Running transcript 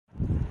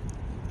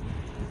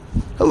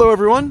Hello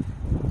everyone,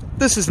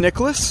 this is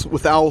Nicholas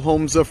with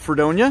Homes of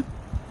Fredonia,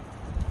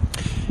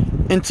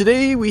 and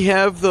today we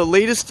have the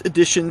latest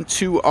addition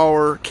to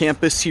our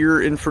campus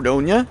here in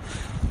Fredonia,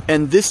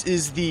 and this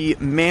is the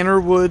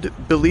Manorwood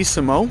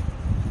Bellissimo.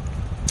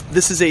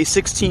 This is a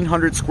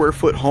 1,600 square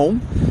foot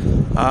home.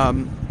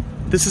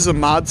 This is a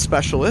mod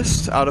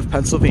specialist out of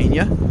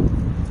Pennsylvania.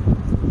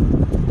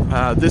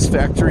 This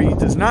factory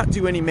does not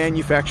do any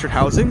manufactured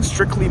housing,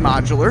 strictly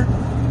modular.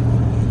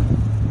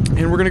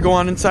 And we're going to go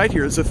on inside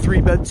here. It's a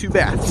 3-bed,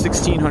 2-bath,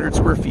 1,600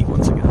 square feet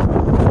once again.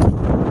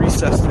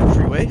 Recessed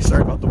entryway.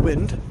 Sorry about the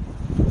wind.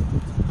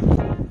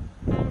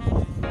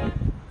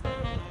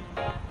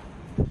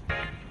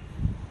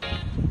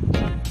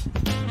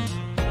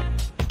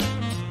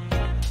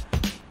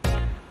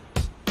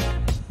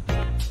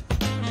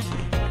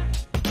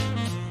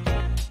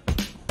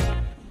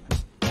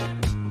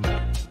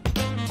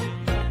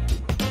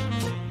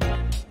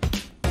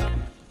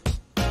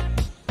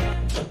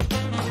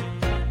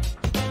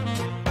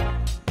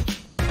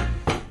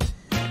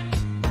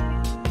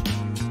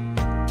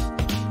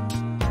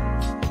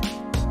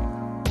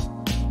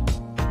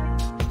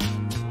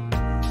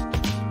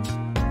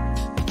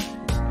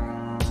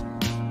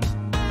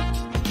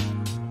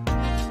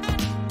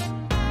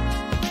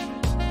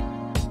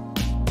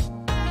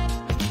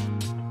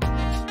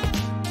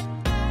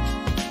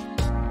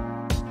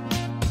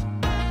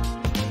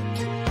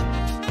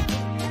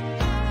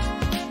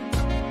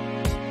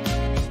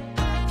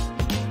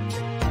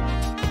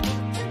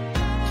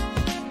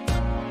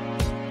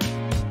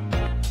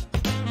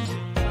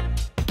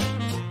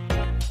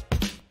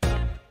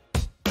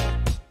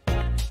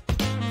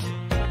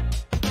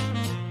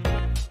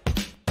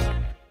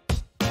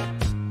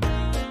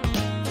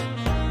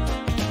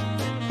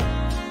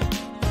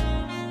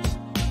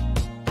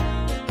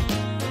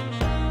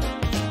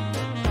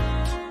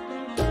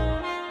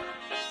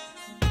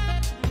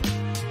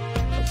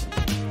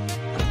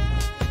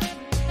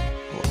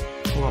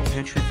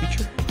 Pantry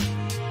feature.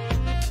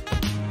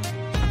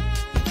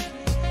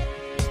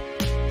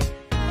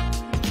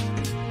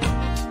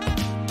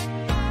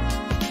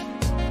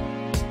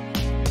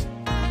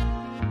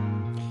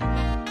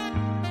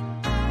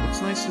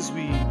 What's nice is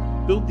we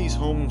build these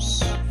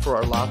homes for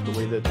our lot the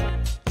way that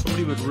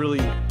somebody would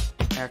really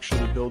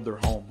actually build their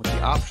home, with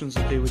the options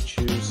that they would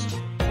choose.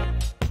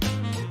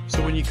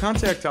 So when you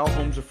contact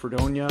Homes of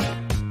Fredonia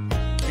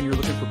and you're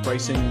looking for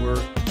pricing, we're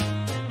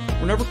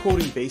never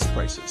quoting base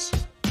prices.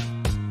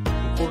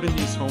 Quoting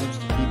these homes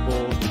to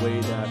people the way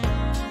that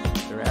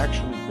they're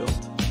actually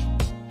built.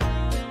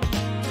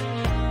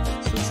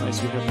 So it's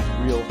nice we have these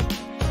real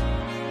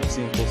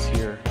examples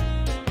here.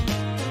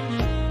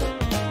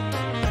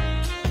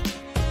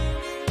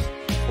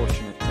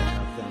 Fortunate to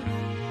have them.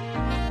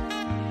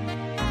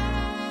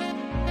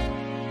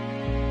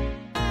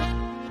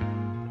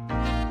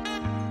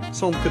 This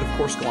home could of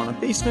course go on a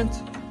basement.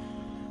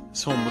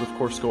 This home would of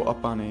course go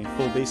up on a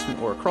full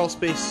basement or a crawl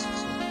space.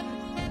 So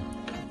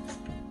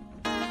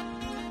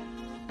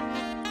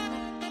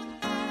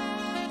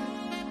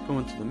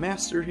going to the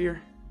master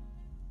here.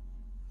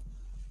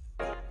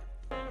 A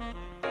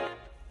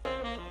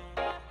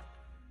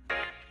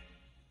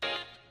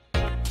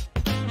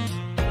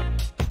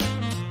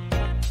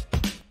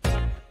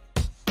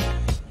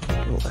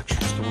little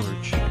extra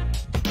storage.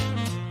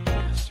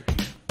 Master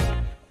here.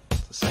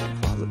 It's the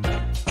second closet.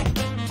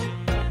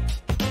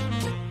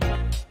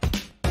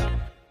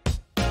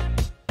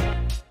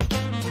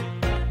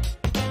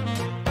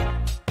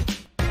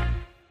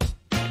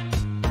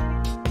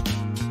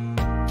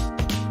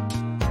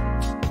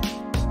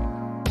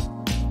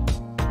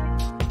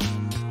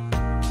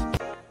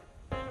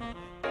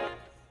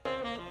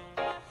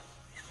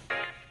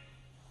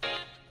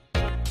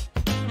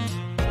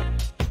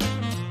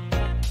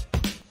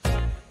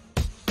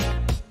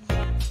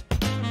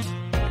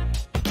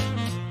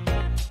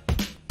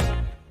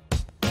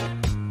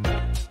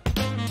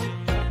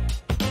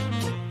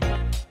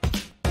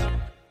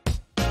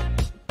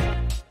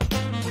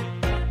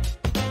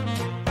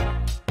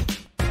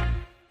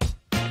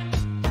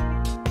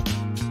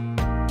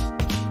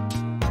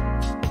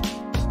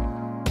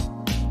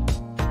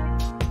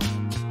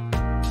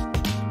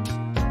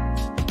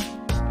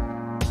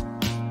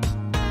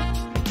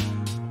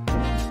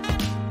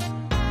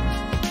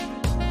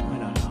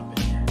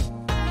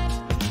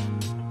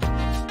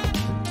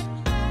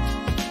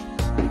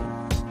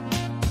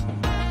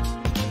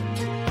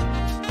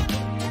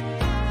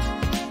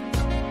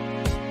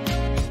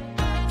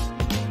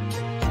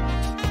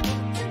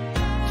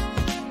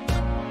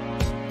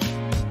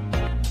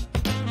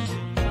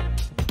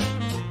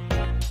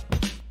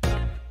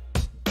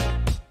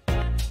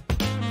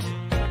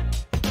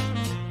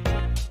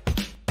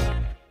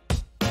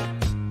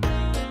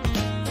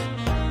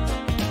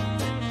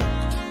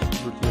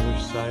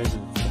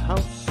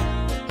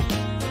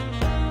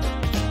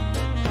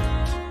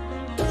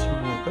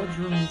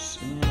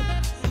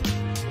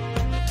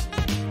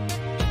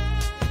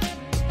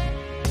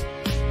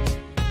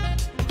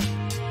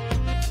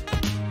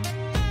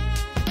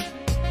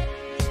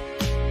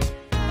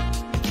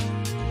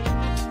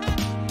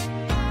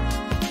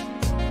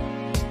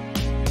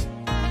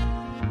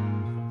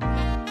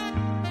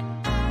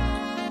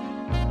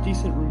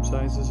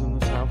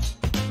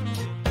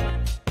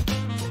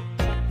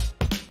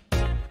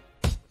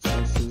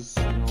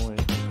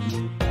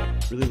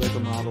 really like a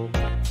model.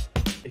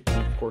 It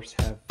can, of course,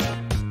 have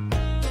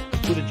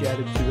footage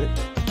added to it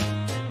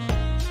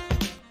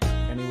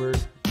anywhere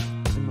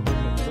in the home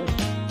that you like.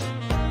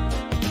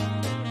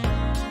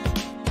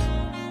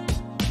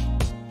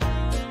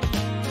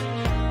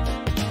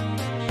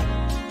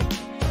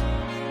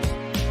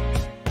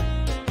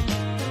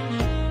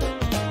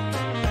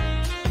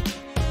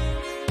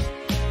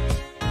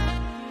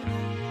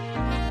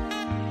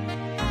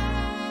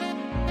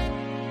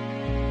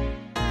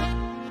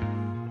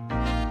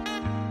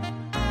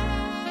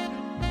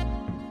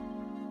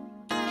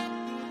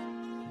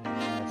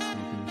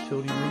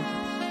 Utility room,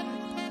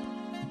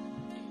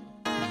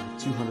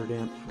 200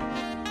 amp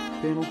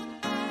panel,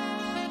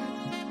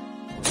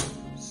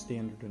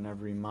 standard in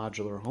every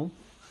modular home.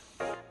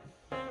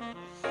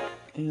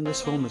 And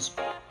this home is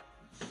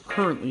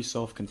currently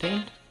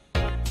self-contained.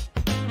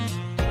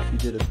 If you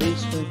did a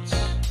basement,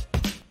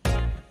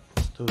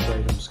 those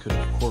items could,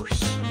 of course,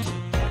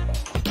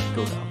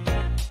 go down.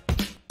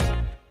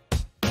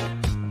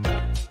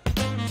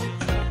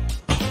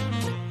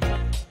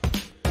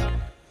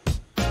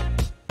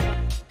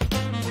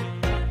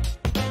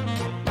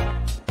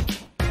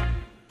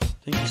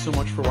 Thank you so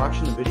much for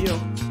watching the video.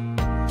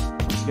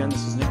 Once again,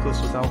 this is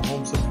Nicholas with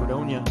Homes of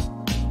Fredonia.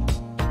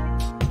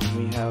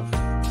 We have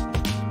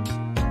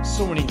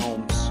so many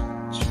homes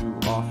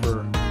to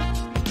offer,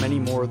 many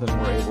more than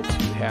we're able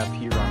to have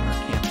here on our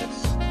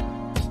campus.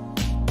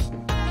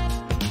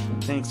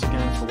 Thanks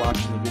again for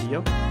watching the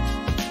video,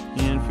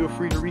 and feel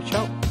free to reach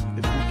out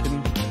if we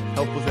can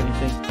help with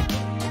anything.